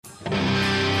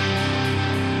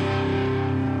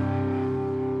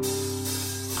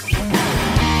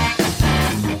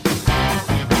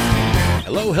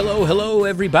Hello,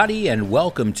 everybody, and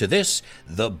welcome to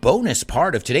the bonus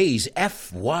part of today's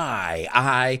FYI.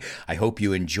 I hope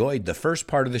you enjoyed the first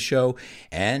part of the show,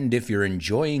 and if you're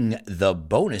enjoying the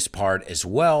bonus part as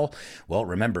well,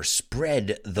 remember,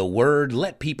 spread the word.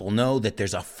 Let people know that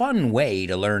there's a fun way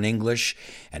to learn English,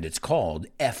 and it's called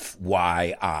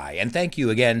FYI. And thank you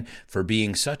again for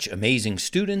being such amazing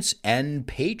students and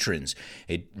patrons.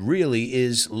 It really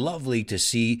is lovely to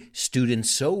see students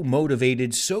so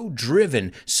motivated, so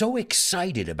driven, so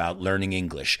excited about learning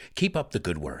English. Keep up the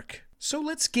good work. So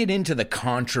let's get into the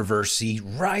controversy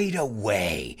right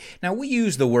away. Now, we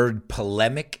use the word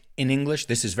polemic in English.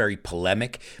 This is very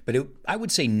polemic, but I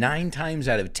would say 9 times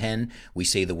out of 10, we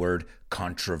say the word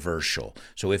controversial.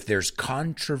 So if there's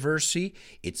controversy,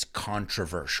 it's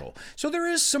controversial. So there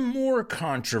is some more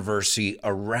controversy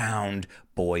around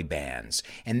boy bands,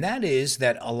 and that is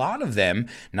that a lot of them,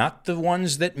 not the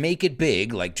ones that make it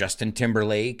big like Justin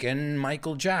Timberlake and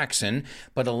Michael Jackson,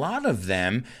 but a lot of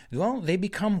them, they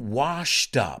become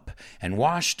washed up. And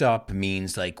washed up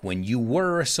means like when you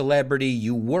were a celebrity,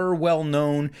 you were well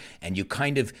known, and you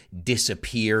kind of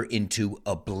disappear into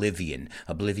oblivion.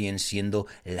 Oblivion siendo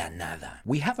la nada.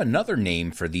 We have another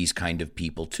name for these kind of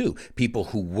people too. People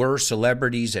who were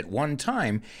celebrities at one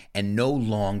time and no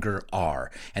longer are.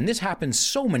 And this happens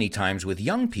so many times with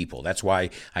young people. That's why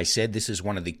I said this is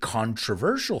one of the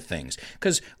controversial things.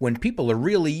 Because when people are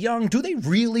really young, do they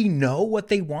really know what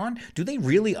they want? Do they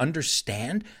really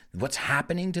understand what's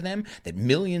happening to them? That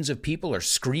millions of people are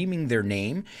screaming their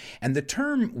name? And the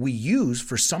term we use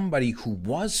for somebody who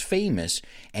was famous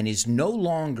and is no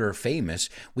longer famous,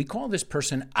 we call this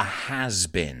person a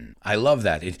has-been. I love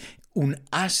that. Un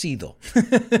ha sido.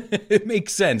 It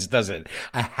makes sense, doesn't it?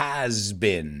 A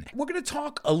has-been. We're going to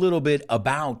talk a little bit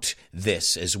about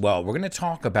this as well. We're going to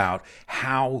talk about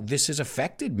how this has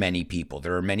affected many people.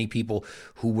 There are many people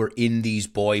who were in these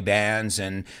boy bands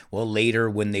and, later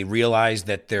when they realized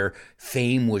that their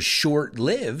fame was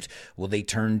short-lived, they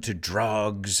turned to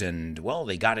drugs and,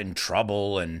 they got in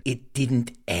trouble and it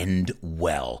didn't end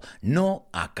well. No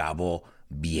acabó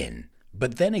bien.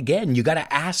 But then again, you got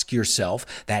to ask yourself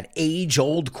that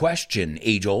age-old question.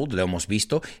 Age-old, lo hemos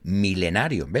visto,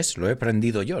 milenario. ¿Ves? Lo he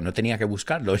aprendido yo. No tenía que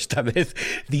buscarlo esta vez.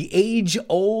 The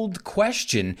age-old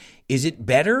question, is it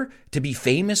better to be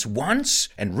famous once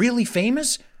and really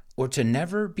famous, or to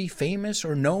never be famous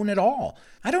or known at all?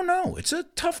 I don't know. It's a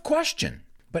tough question.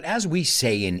 But as we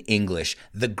say in English,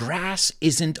 the grass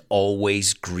isn't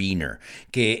always greener.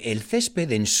 Que el césped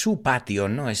en su patio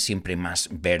no es siempre más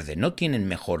verde. No tienen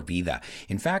mejor vida.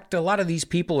 In fact, a lot of these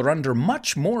people are under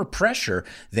much more pressure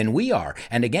than we are.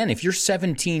 And again, if you're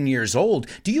 17 years old,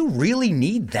 do you really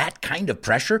need that kind of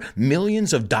pressure?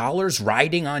 Millions of dollars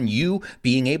riding on you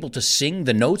being able to sing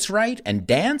the notes right and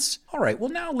dance? All right,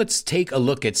 now let's take a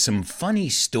look at some funny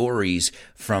stories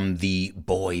from the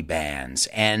boy bands.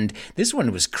 And this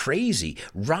one was crazy.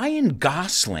 Ryan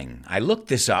Gosling, I looked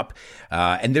this up,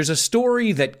 and there's a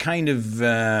story that kind of,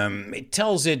 it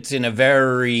tells it in a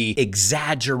very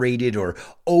exaggerated or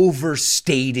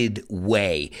overstated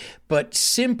way. But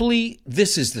simply,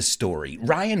 this is the story.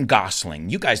 Ryan Gosling,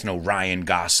 you guys know Ryan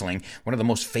Gosling, one of the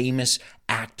most famous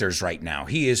actors right now.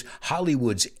 He is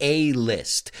Hollywood's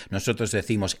A-list. Nosotros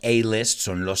decimos A-list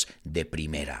son los de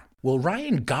primera. Well,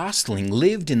 Ryan Gosling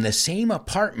lived in the same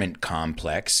apartment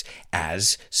complex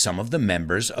as some of the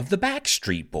members of the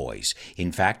Backstreet Boys.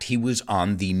 In fact, he was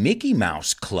on the Mickey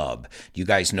Mouse Club. You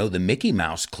guys know the Mickey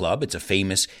Mouse Club? It's a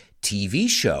famous TV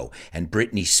show, and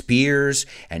Britney Spears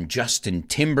and Justin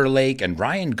Timberlake and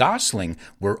Ryan Gosling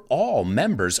were all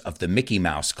members of the Mickey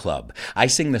Mouse Club. I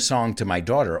sing the song to my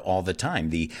daughter all the time,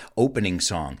 the opening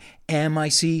song.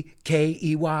 M-I-C-K-E-Y-M-O-U-S-E,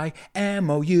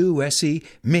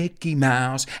 Mickey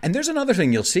Mouse. And there's another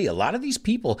thing you'll see. A lot of these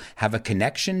people have a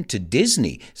connection to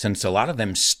Disney, since a lot of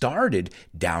them started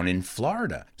down in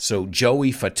Florida. So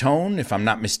Joey Fatone, if I'm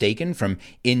not mistaken, from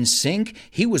NSYNC,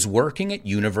 he was working at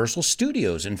Universal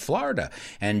Studios in Florida.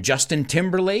 And Justin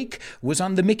Timberlake was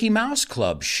on the Mickey Mouse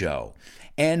Club show.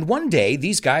 And one day,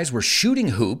 these guys were shooting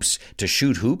hoops. To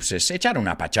shoot hoops es echar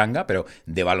una pachanga, pero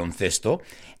de baloncesto.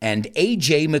 And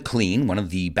A.J. McLean, one of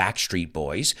the Backstreet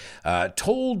Boys,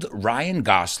 told Ryan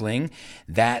Gosling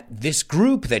that this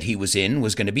group that he was in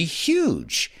was going to be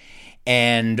huge.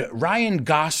 And Ryan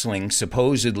Gosling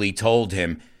supposedly told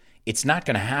him, "It's not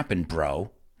going to happen,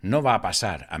 bro. No va a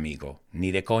pasar, amigo.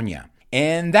 Ni de coña."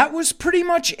 And that was pretty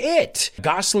much it.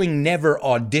 Gosling never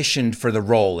auditioned for the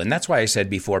role. And that's why I said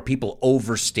before, people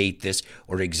overstate this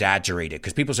or exaggerate it.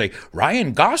 Because people say,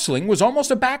 Ryan Gosling was almost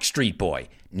a Backstreet Boy.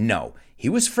 No, he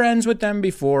was friends with them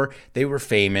before they were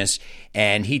famous.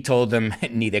 And he told them,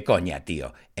 ni de coña,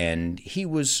 tío. And he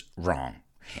was wrong.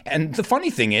 And the funny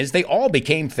thing is, they all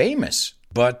became famous.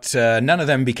 But none of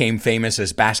them became famous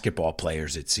as basketball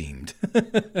players, it seemed.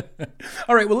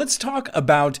 All right, well, let's talk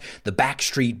about the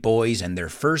Backstreet Boys and their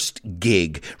first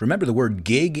gig. Remember, the word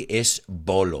gig is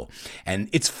bolo. And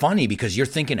it's funny because you're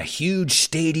thinking a huge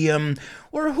stadium,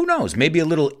 or who knows, maybe a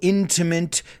little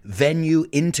intimate venue.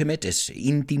 Intimate es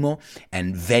íntimo,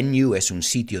 and venue es un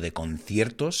sitio de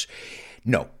conciertos.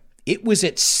 No. It was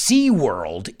at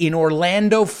SeaWorld in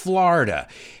Orlando, Florida.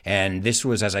 And this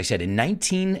was, as I said, in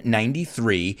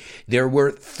 1993. There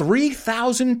were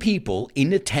 3,000 people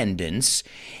in attendance.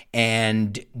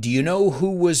 And do you know who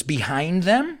was behind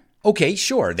them? Okay,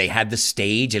 sure, they had the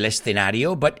stage, el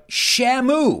escenario, but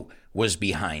Shamu was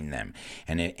behind them.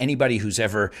 And anybody who's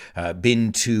ever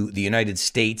been to the United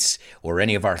States or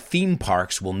any of our theme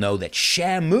parks will know that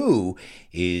Shamu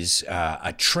is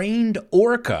a trained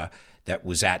orca that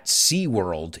was at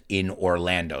SeaWorld in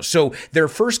Orlando. So their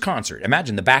first concert,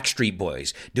 imagine the Backstreet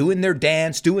Boys doing their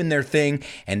dance, doing their thing,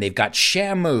 and they've got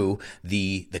Shamu,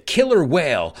 the killer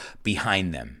whale,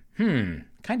 behind them.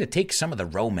 Kind of takes some of the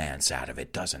romance out of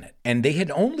it, doesn't it? And they had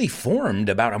only formed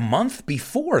about a month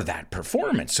before that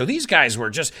performance. So these guys were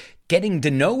just getting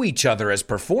to know each other as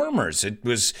performers.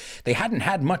 They hadn't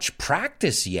had much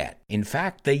practice yet. In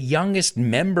fact, the youngest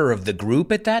member of the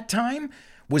group at that time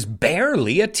was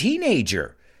barely a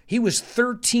teenager. He was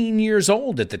 13 years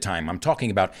old at the time. I'm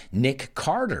talking about Nick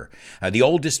Carter. The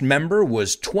oldest member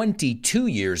was 22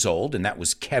 years old, and that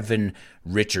was Kevin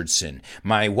Richardson.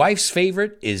 My wife's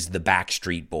favorite is the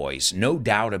Backstreet Boys, no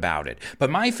doubt about it. But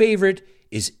my favorite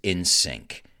is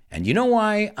NSYNC. And you know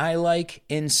why I like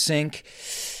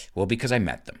NSYNC? Well, because I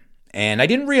met them. And I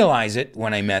didn't realize it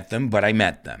when I met them, but I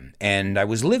met them. And I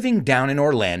was living down in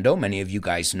Orlando. Many of you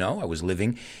guys know I was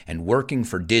living and working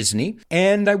for Disney.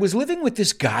 And I was living with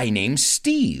this guy named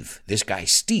Steve. This guy,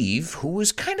 Steve, who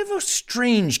was kind of a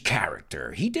strange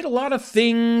character. He did a lot of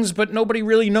things, but nobody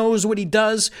really knows what he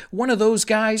does. One of those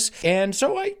guys. And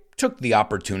so I took the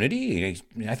opportunity.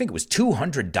 I think it was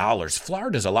 $200.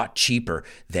 Florida's a lot cheaper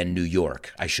than New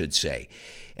York, I should say.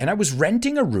 And I was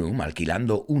renting a room,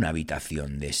 alquilando una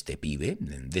habitación de este pibe,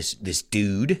 this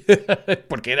dude,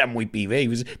 porque era muy pibe, he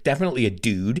was definitely a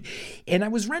dude. And I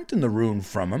was renting the room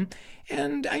from him,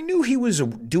 and I knew he was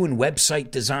doing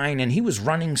website design, and he was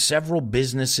running several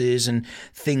businesses and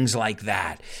things like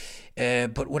that.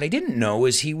 But what I didn't know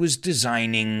is he was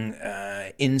designing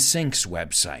NSYNC's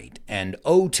website and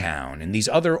O-Town and these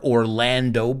other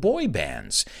Orlando boy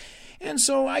bands. And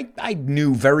so I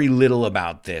knew very little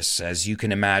about this, as you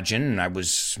can imagine. I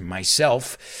was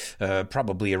myself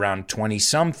probably around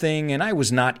 20-something, and I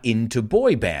was not into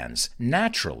boy bands,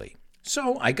 naturally.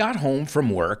 So I got home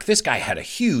from work. This guy had a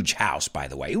huge house, by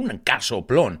the way, un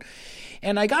casoplón.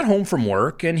 And I got home from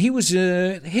work, and he was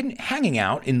hanging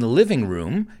out in the living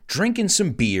room, drinking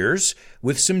some beers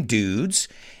with some dudes,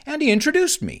 and he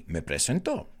introduced me. Me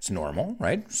presentó. It's normal,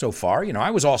 right? So far,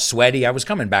 I was all sweaty. I was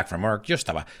coming back from work. Yo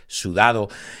estaba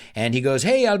sudado. And he goes,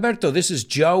 "Hey, Alberto, this is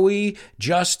Joey,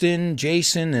 Justin,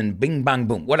 Jason, and Bing Bang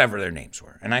Boom," whatever their names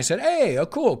were. And I said, "Hey,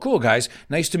 cool, guys.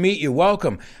 Nice to meet you.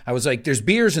 Welcome." I was like, "There's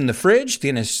beers in the fridge.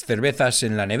 Tienes cervezas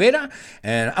en la nevera.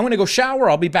 And I'm going to go shower.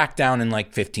 I'll be back down in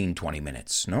like 15, 20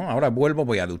 minutes. No, ahora vuelvo,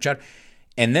 voy a duchar."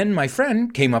 And then my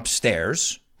friend came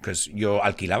upstairs, because yo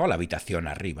alquilaba la habitación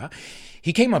arriba.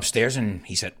 He came upstairs and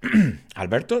he said,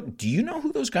 "Alberto, do you know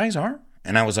who those guys are?"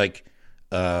 And I was like,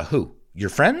 "Who? Your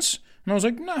friends?" And I was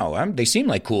like, "No, they seem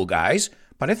like cool guys.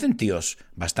 Parecen tíos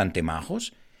bastante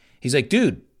majos." He's like,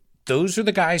 "Dude, those are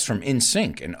the guys from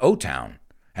NSYNC and O-Town."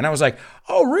 And I was like,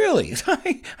 "Oh, really?"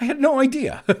 I had no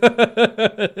idea.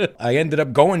 I ended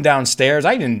up going downstairs.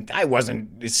 I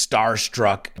wasn't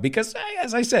starstruck because,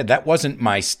 as I said, that wasn't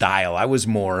my style. I was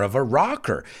more of a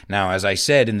rocker. Now, as I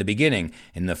said in the beginning,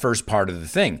 in the first part of the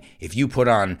thing, if you put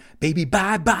on "Baby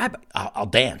Bye Bye," I'll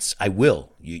dance. I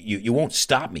will. You won't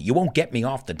stop me. You won't get me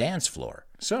off the dance floor.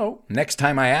 So, next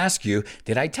time I ask you,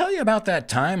 did I tell you about that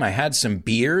time I had some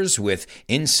beers with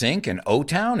NSYNC and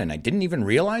O-Town and I didn't even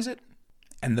realize it?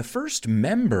 And the first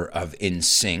member of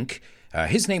NSYNC,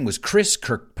 his name was Chris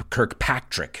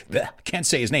Kirkpatrick. Can't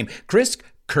say his name. Chris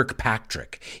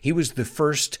Kirkpatrick. He was the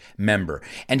first member.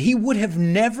 And he would have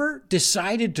never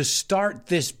decided to start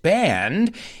this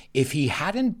band if he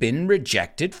hadn't been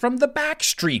rejected from the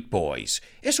Backstreet Boys.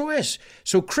 Eso es.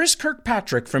 So Chris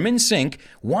Kirkpatrick from NSYNC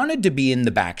wanted to be in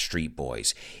the Backstreet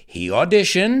Boys. He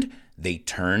auditioned. They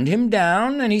turned him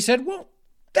down. And he said, "Well,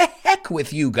 the heck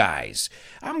with you guys.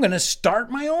 I'm going to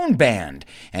start my own band."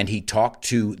 And he talked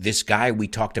to this guy we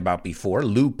talked about before,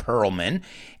 Lou Pearlman,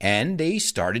 and they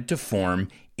started to form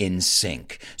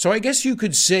NSYNC. So I guess you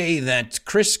could say that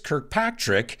Chris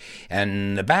Kirkpatrick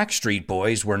and the Backstreet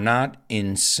Boys were not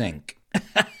in sync.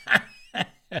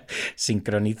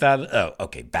 Sincronizado. Oh,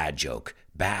 okay, bad joke.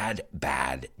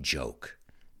 Bad joke.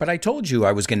 But I told you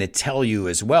I was going to tell you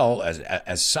as well,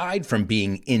 aside from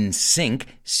being in sync,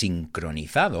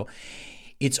 sincronizado,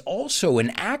 it's also an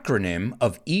acronym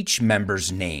of each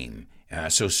member's name.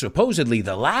 So supposedly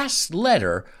the last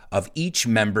letter of each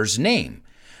member's name.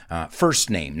 First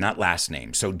name, not last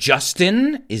name. So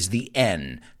Justin is the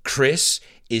N. Chris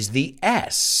is the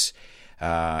S.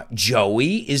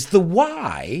 Joey is the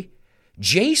Y.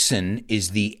 Jason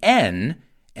is the N.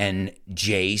 And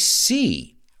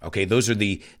JC. Okay, those are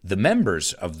the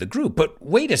members of the group. But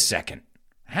wait a second.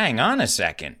 Hang on a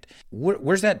second.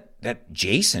 Where's that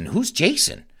Jason? Who's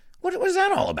Jason? What is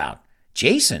that all about?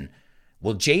 Jason?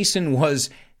 Well, Jason was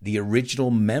the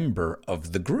original member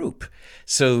of the group.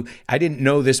 So I didn't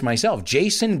know this myself.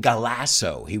 Jason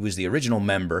Galasso, he was the original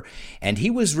member, and he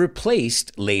was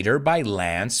replaced later by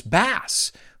Lance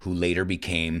Bass, who later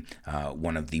became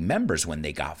one of the members when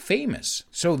they got famous.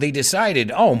 So they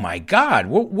decided, oh my God,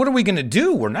 what are we going to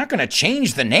do? We're not going to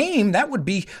change the name. That would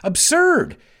be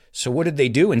absurd. So what did they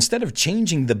do? Instead of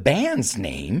changing the band's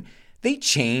name, they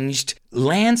changed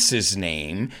Lance's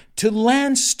name to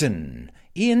Lanston.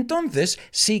 Y entonces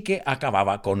sí que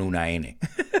acababa con una N.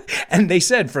 And they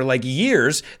said for like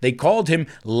years, they called him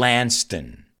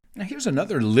Lanston. Now, here's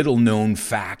another little-known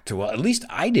fact. Well, at least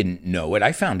I didn't know it.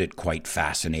 I found it quite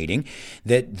fascinating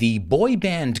that the boy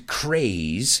band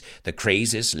craze, the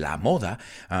craze is la moda,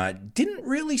 didn't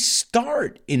really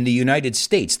start in the United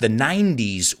States. The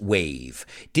 90s wave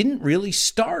didn't really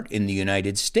start in the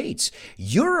United States.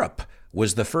 Europe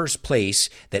was the first place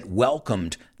that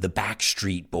welcomed the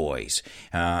Backstreet Boys.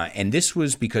 And this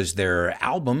was because their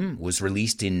album was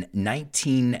released in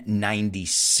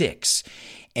 1996.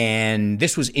 And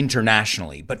this was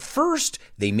internationally. But first,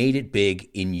 they made it big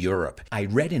in Europe. I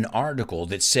read an article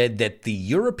that said that the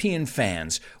European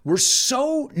fans were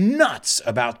so nuts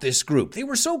about this group. They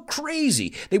were so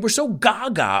crazy. They were so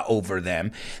gaga over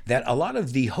them that a lot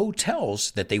of the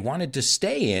hotels that they wanted to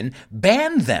stay in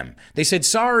banned them. They said,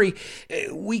 sorry,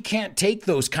 we can't take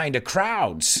those kind of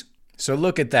crowds. So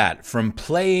look at that, from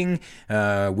playing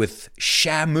with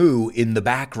Shamu in the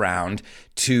background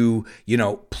to,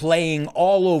 playing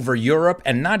all over Europe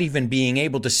and not even being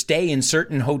able to stay in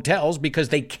certain hotels because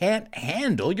they can't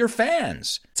handle your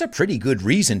fans. It's a pretty good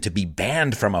reason to be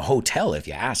banned from a hotel, if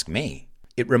you ask me.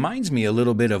 It reminds me a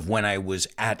little bit of when I was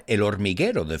at El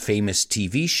Hormiguero, the famous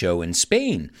TV show in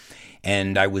Spain.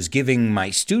 And I was giving my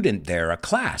student there a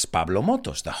class, Pablo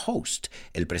Motos, the host,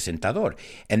 el presentador.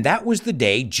 And that was the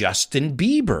day Justin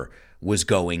Bieber was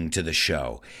going to the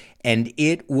show. And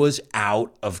it was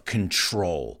out of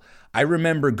control. I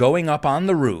remember going up on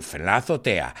the roof, en la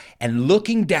azotea, and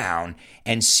looking down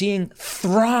and seeing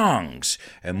throngs,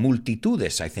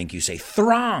 multitudes, I think you say,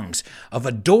 throngs of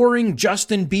adoring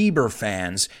Justin Bieber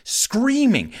fans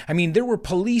screaming. I mean, there were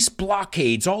police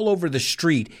blockades all over the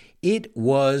street. It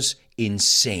was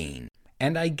insane.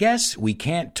 And I guess we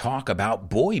can't talk about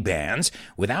boy bands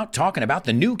without talking about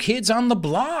the New Kids on the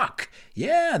Block.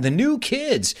 Yeah, the New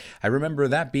Kids. I remember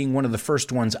that being one of the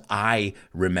first ones I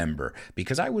remember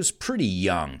because I was pretty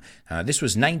young. This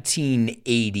was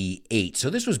 1988,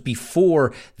 so this was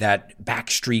before that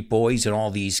Backstreet Boys and all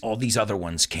these other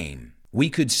ones came. We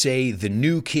could say the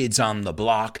New Kids on the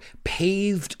Block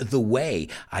paved the way,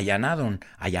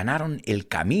 allanaron el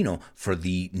camino for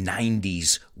the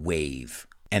 90s wave.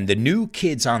 And the New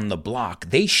Kids on the Block,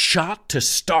 they shot to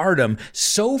stardom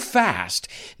so fast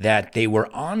that they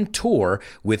were on tour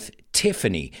with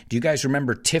Tiffany. Do you guys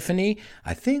remember Tiffany?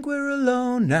 I think we're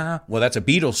alone now. Well, that's a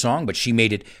Beatles song, but she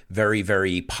made it very,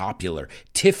 very popular.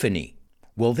 Tiffany.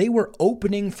 Well, they were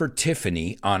opening for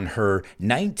Tiffany on her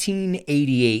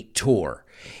 1988 tour.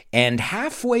 And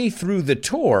halfway through the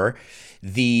tour,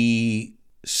 the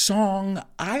song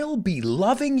I'll Be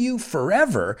Loving You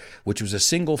Forever, which was a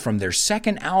single from their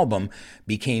second album,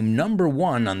 became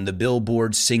 #1 on the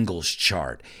Billboard singles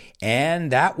chart.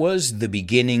 And that was the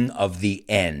beginning of the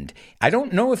end. I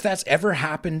don't know if that's ever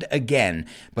happened again,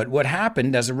 but what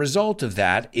happened as a result of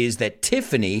that is that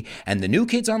Tiffany and the New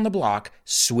Kids on the Block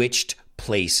switched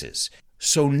places.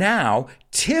 So now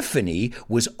Tiffany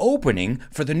was opening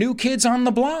for the New Kids on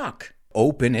the Block.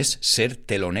 Open es ser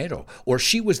telonero, or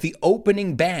she was the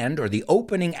opening band or the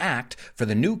opening act for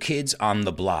the New Kids on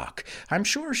the Block. I'm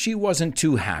sure she wasn't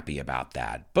too happy about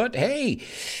that, but hey,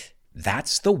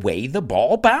 that's the way the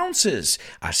ball bounces.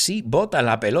 Así bota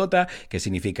la pelota, que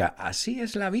significa así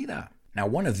es la vida. Now,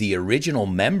 one of the original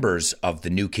members of the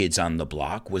New Kids on the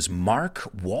Block was Mark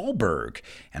Wahlberg.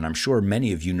 And I'm sure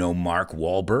many of you know Mark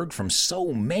Wahlberg from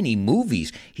so many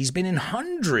movies. He's been in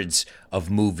hundreds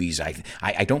of movies.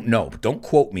 I don't know. Don't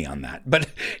quote me on that. But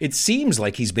it seems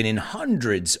like he's been in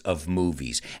hundreds of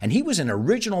movies. And he was an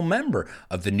original member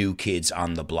of the New Kids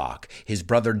on the Block. His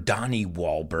brother Donnie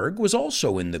Wahlberg was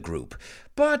also in the group.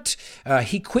 But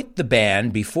he quit the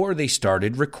band before they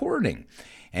started recording.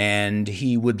 And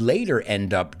he would later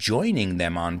end up joining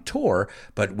them on tour,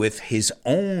 but with his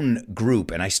own group.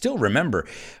 And I still remember,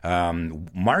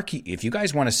 if you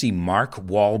guys want to see Mark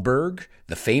Wahlberg,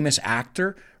 the famous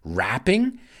actor,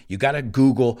 rapping, you got to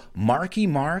Google Marky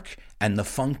Mark and the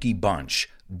Funky Bunch,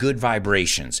 Good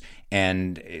Vibrations.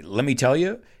 And let me tell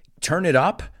you, turn it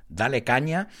up. Dale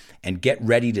caña, and get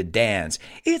ready to dance.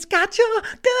 It's got your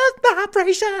good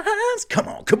vibrations. Come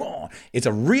on, come on. It's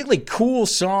a really cool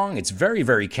song. It's very,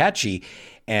 very catchy.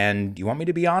 And you want me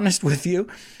to be honest with you?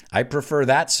 I prefer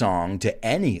that song to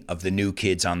any of the New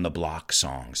Kids on the Block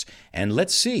songs. And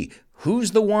let's see,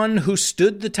 who's the one who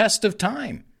stood the test of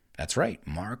time? That's right,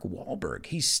 Mark Wahlberg.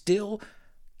 He's still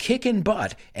kicking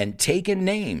butt and taking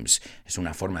names. Es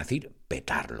una forma de decir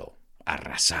petarlo,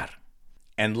 arrasar.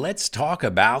 And let's talk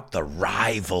about the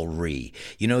rivalry.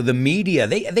 You know, the media,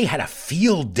 they had a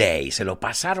field day. Se lo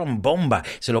pasaron bomba.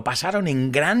 Se lo pasaron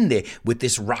en grande with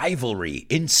this rivalry.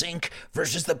 NSYNC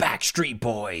versus the Backstreet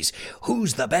Boys.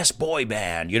 Who's the best boy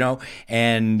band, you know?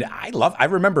 And I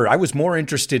remember I was more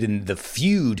interested in the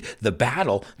feud, the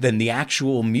battle, than the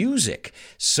actual music.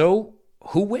 So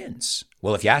who wins?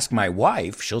 Well, if you ask my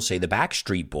wife, she'll say the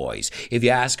Backstreet Boys. If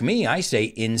you ask me, I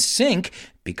say NSYNC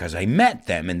because I met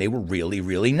them and they were really,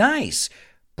 really nice.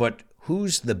 But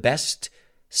who's the best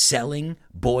selling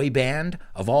boy band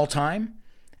of all time?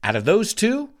 Out of those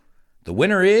two, the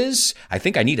winner is, I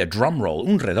think I need a drum roll.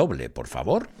 Un redoble, por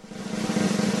favor.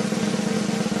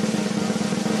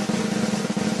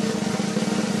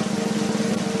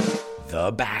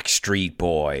 The Backstreet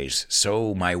Boys.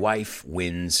 So my wife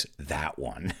wins that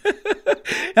one.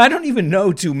 I don't even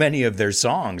know too many of their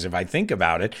songs if I think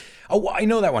about it. Oh, I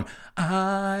know that one.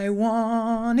 I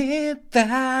want it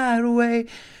that way.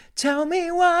 Tell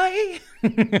me why.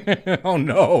 Oh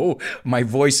no, my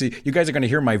voice, you guys are going to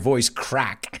hear my voice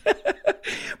crack.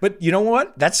 But you know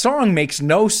what? That song makes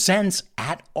no sense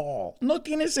at all. No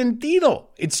tiene sentido.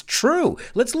 It's true.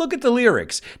 Let's look at the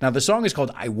lyrics. Now the song is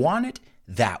called I Want It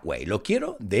That Way. Lo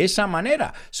quiero de esa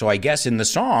manera. So I guess in the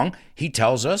song, he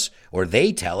tells us, or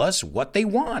they tell us what they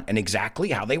want and exactly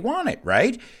how they want it,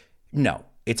 right? No,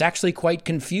 it's actually quite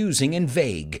confusing and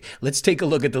vague. Let's take a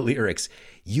look at the lyrics.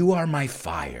 You are my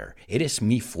fire, eres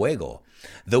mi fuego,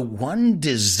 the one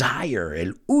desire,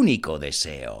 el único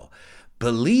deseo.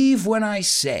 Believe when I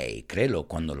say, créelo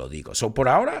cuando lo digo. So por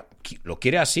ahora, lo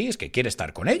quiere así, es que quiere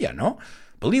estar con ella, ¿no?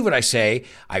 Believe what I say,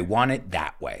 I want it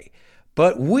that way.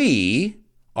 But we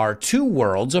are two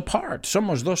worlds apart.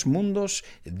 Somos dos mundos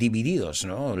divididos,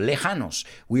 ¿no? Lejanos.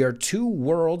 We are two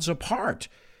worlds apart.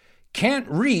 Can't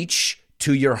reach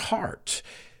to your heart.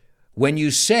 When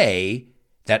you say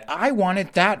that I want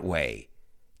it that way,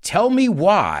 tell me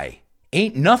why.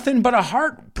 Ain't nothing but a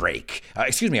heartbreak.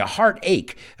 A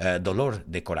heartache. Dolor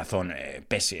de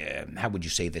corazón. How would you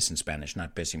say this in Spanish?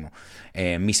 Not pésimo.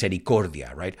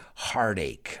 Misericordia, right?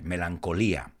 Heartache,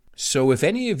 melancolía. So if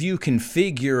any of you can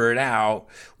figure it out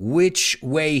which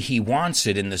way he wants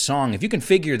it in the song, if you can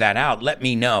figure that out, let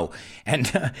me know.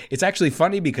 And it's actually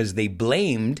funny because they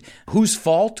blamed, whose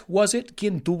fault was it?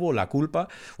 ¿Quién tuvo la culpa?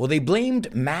 Well, they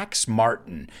blamed Max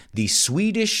Martin, the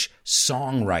Swedish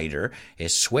songwriter,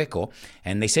 es sueco,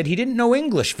 and they said he didn't know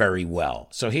English very well.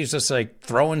 So he's just like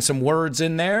throwing some words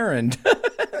in there and,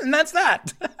 and that's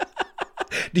that.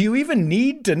 Do you even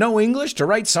need to know English to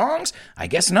write songs? I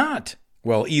guess not.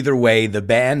 Well, either way, the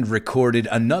band recorded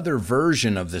another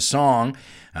version of the song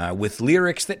with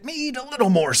lyrics that made a little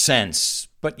more sense.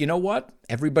 But you know what?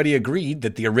 Everybody agreed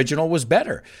that the original was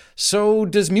better. So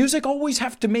does music always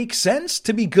have to make sense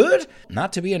to be good?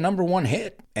 Not to be a number one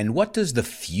hit. And what does the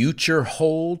future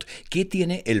hold? ¿Qué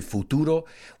tiene el futuro?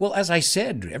 Well, as I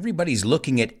said, everybody's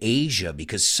looking at Asia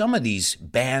because some of these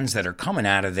bands that are coming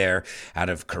out of there, out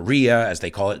of Korea, as they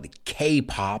call it, the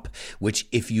K-pop, which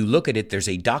if you look at it, there's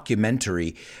a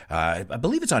documentary, I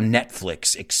believe it's on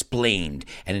Netflix, Explained,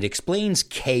 and it explains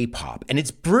K-pop. And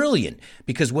it's brilliant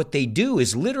because what they do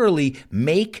is literally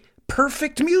make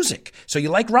perfect music. So you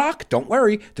like rock? Don't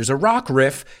worry. There's a rock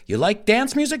riff. You like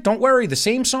dance music? Don't worry. The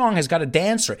same song has got a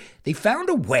dance. They found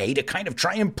a way to kind of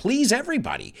try and please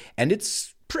everybody. And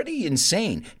it's pretty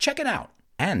insane. Check it out.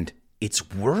 And it's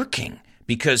working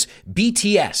because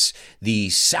BTS, the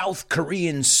South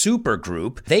Korean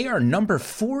supergroup, they are number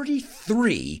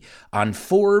 43 on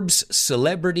Forbes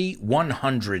Celebrity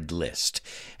 100 list.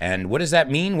 And what does that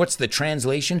mean? What's the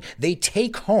translation? They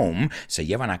take home, se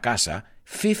llevan a casa,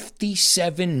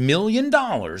 $57 million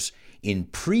in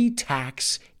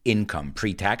pre-tax income.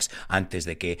 Pre-tax, antes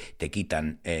de que te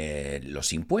quitan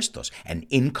los impuestos. And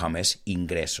income es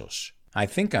ingresos. I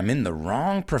think I'm in the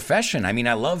wrong profession. I mean,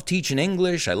 I love teaching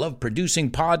English. I love producing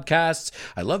podcasts.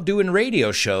 I love doing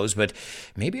radio shows, but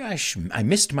maybe I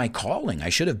missed my calling. I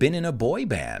should have been in a boy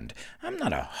band. I'm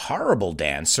not a horrible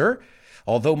dancer.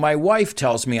 Although my wife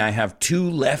tells me I have 2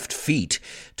 left feet.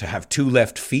 To have 2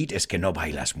 left feet es que no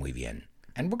bailas muy bien.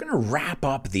 And we're going to wrap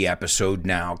up the episode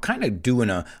now, kind of doing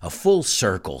a full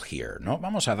circle here. ¿No?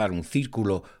 Vamos a dar un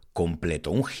círculo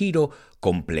completo, un giro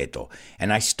completo.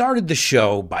 And I started the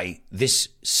show by this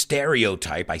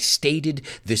stereotype. I stated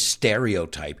this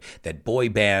stereotype that boy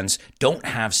bands don't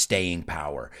have staying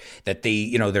power, that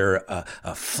they're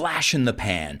a flash in the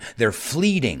pan, they're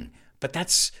fleeting. But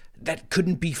that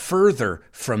couldn't be further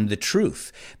from the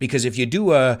truth. Because if you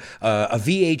do a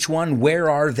VH1 Where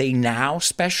Are They Now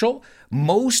special,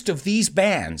 most of these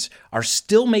bands are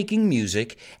still making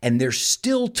music and they're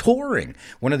still touring.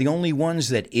 One of the only ones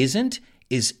that isn't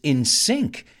is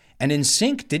NSYNC. And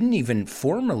NSYNC didn't even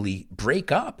formally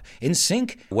break up.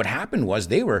 NSYNC, what happened was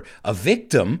they were a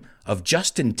victim of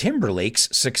Justin Timberlake's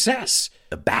success.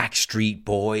 The Backstreet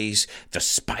Boys, the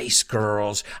Spice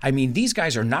Girls. I mean, these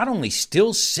guys are not only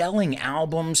still selling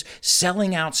albums,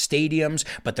 selling out stadiums,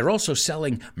 but they're also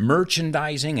selling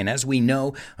merchandising. And as we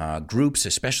know, groups,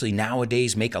 especially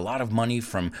nowadays, make a lot of money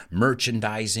from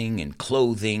merchandising and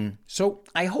clothing. So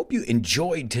I hope you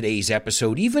enjoyed today's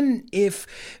episode, even if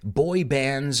boy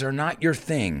bands are not your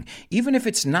thing, even if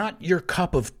it's not your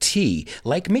cup of tea.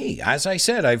 Like me, as I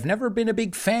said, I've never been a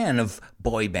big fan of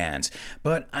boy bands,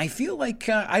 but I feel like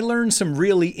I learned some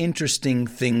really interesting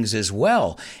things as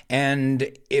well.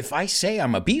 And if I say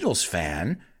I'm a Beatles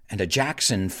fan and a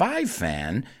Jackson 5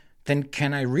 fan, then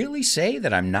can I really say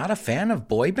that I'm not a fan of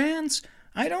boy bands?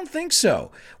 I don't think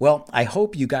so. Well, I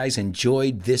hope you guys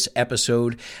enjoyed this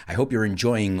episode. I hope you're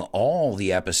enjoying all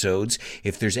the episodes.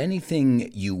 If there's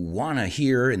anything you want to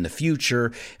hear in the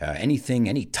future,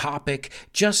 any topic,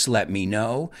 just let me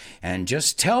know and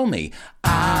just tell me.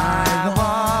 I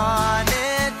want